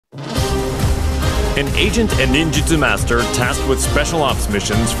an agent and ninjutsu master tasked with special ops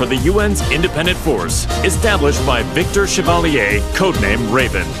missions for the UN's independent force, established by Victor Chevalier, codenamed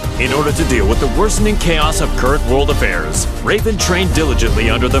Raven. In order to deal with the worsening chaos of current world affairs, Raven trained diligently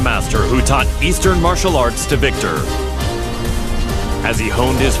under the master who taught Eastern martial arts to Victor. As he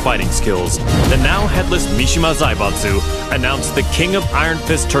honed his fighting skills, the now headless Mishima Zaibatsu announced the King of Iron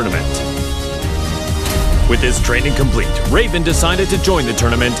Fist tournament. With his training complete, Raven decided to join the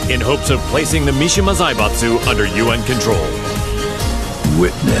tournament in hopes of placing the Mishima Zaibatsu under UN control.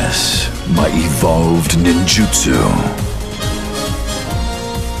 Witness my evolved ninjutsu.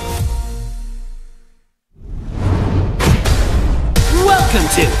 Welcome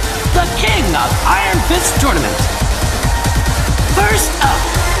to the King of Iron Fist tournament. First up,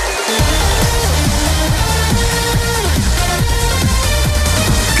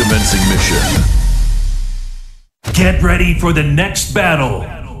 Commencing mission. Get ready for the next battle.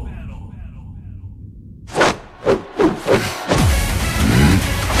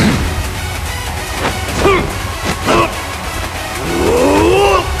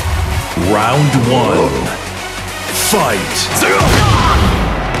 Round 1. Fight.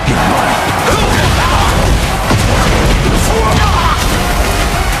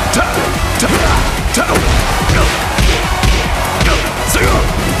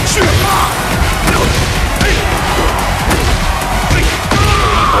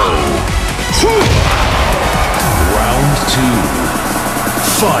 Round 2.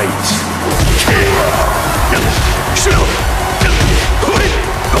 Fight.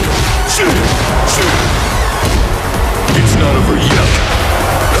 It's not over yet.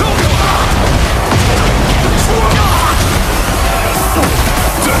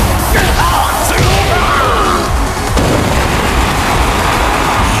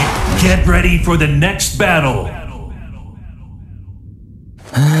 Get ready for the next battle.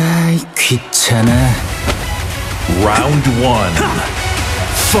 아이, 귀찮아. Round 1.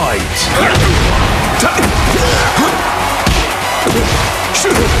 Fight.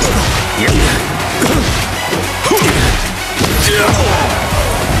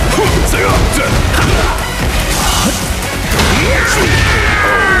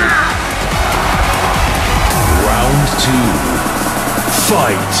 Round 2.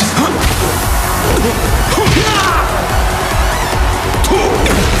 Fight.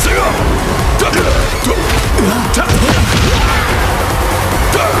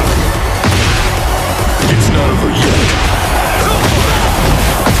 It's not over yet.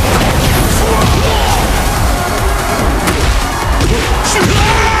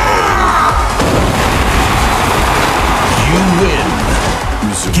 You win.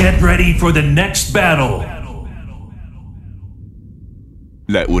 Get ready for the next battle.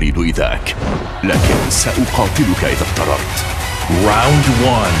 لا أريد إيذاك، لكن سأقاتلك إذا اضطررت. Round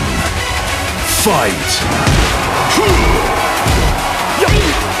 1. Fight.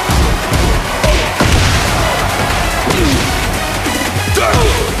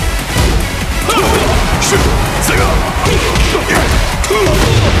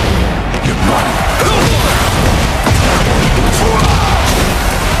 You're mine.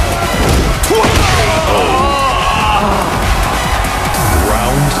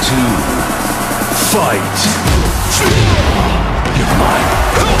 Round 2. Fight. You're mine.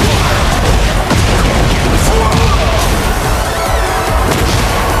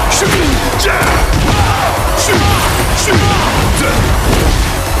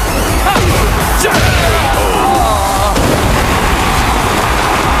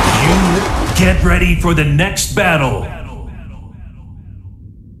 Get ready for the next battle.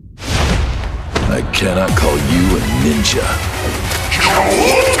 I cannot call you a ninja.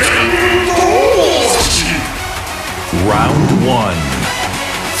 Round 1.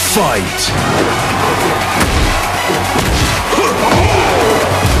 Fight.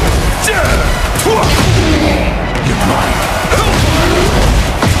 You're mine.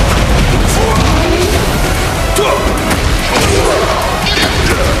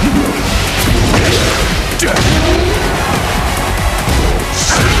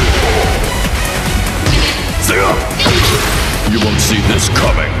 You won't see this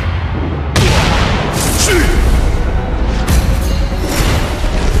coming.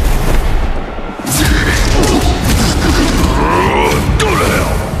 Go to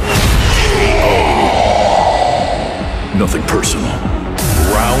hell. Nothing personal.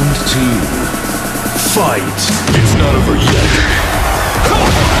 Round 2. Fight. It's not over yet.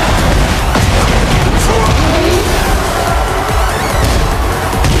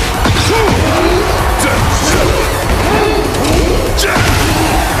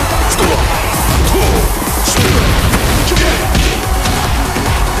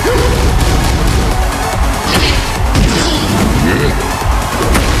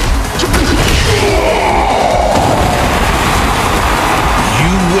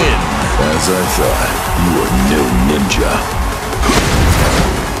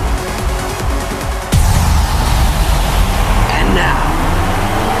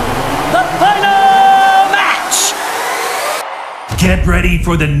 Get ready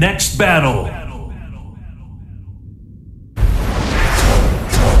for the next battle.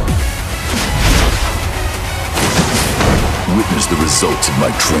 Witness the results of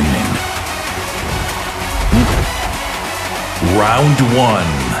my training. Round 1.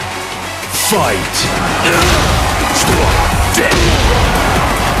 Fight.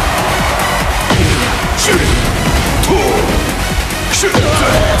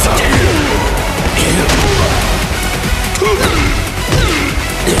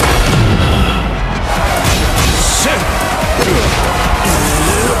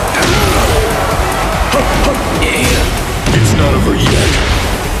 It's not over yet.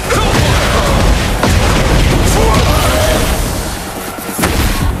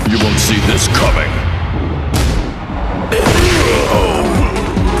 You won't see this coming.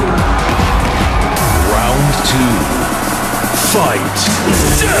 Round 2. Fight.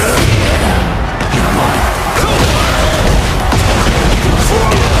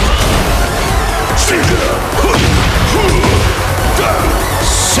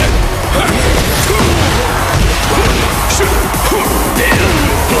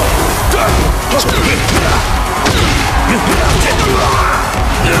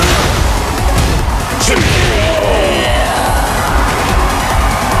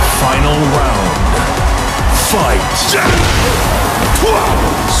 Final round. Fight.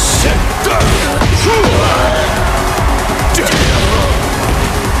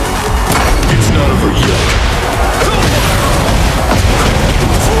 It's not over yet.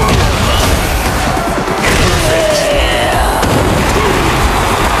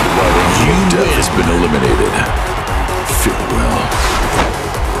 Death has been eliminated. Farewell.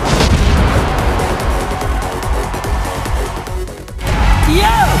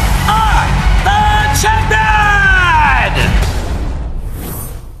 You are the champion!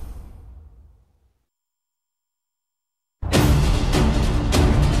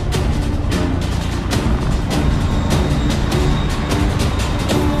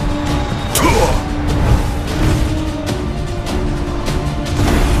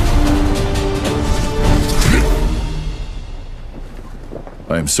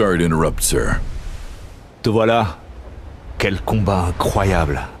 I am sorry to interrupt, sir. Te voilà. Quel combat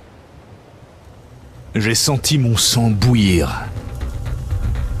incroyable. J'ai senti mon sang bouillir.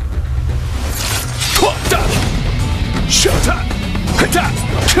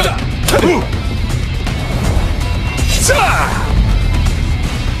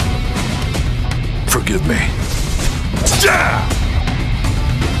 Forgive me.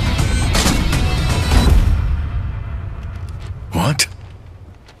 What?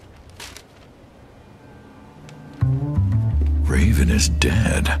 Raven is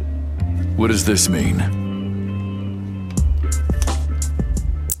dead. What does this mean?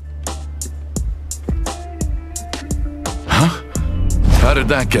 Huh? How did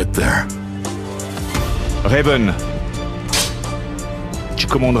that get there? Raven. Tu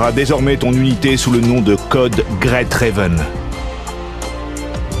commanderas désormais ton unité sous le nom de code Great Raven.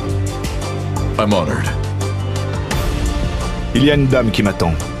 I'm honored. Il y a une dame qui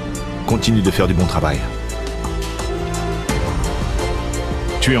m'attend. Continue de faire du bon travail.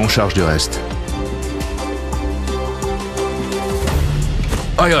 Tu es en charge du reste.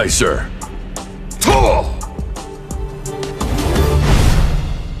 Aye, aye, sir.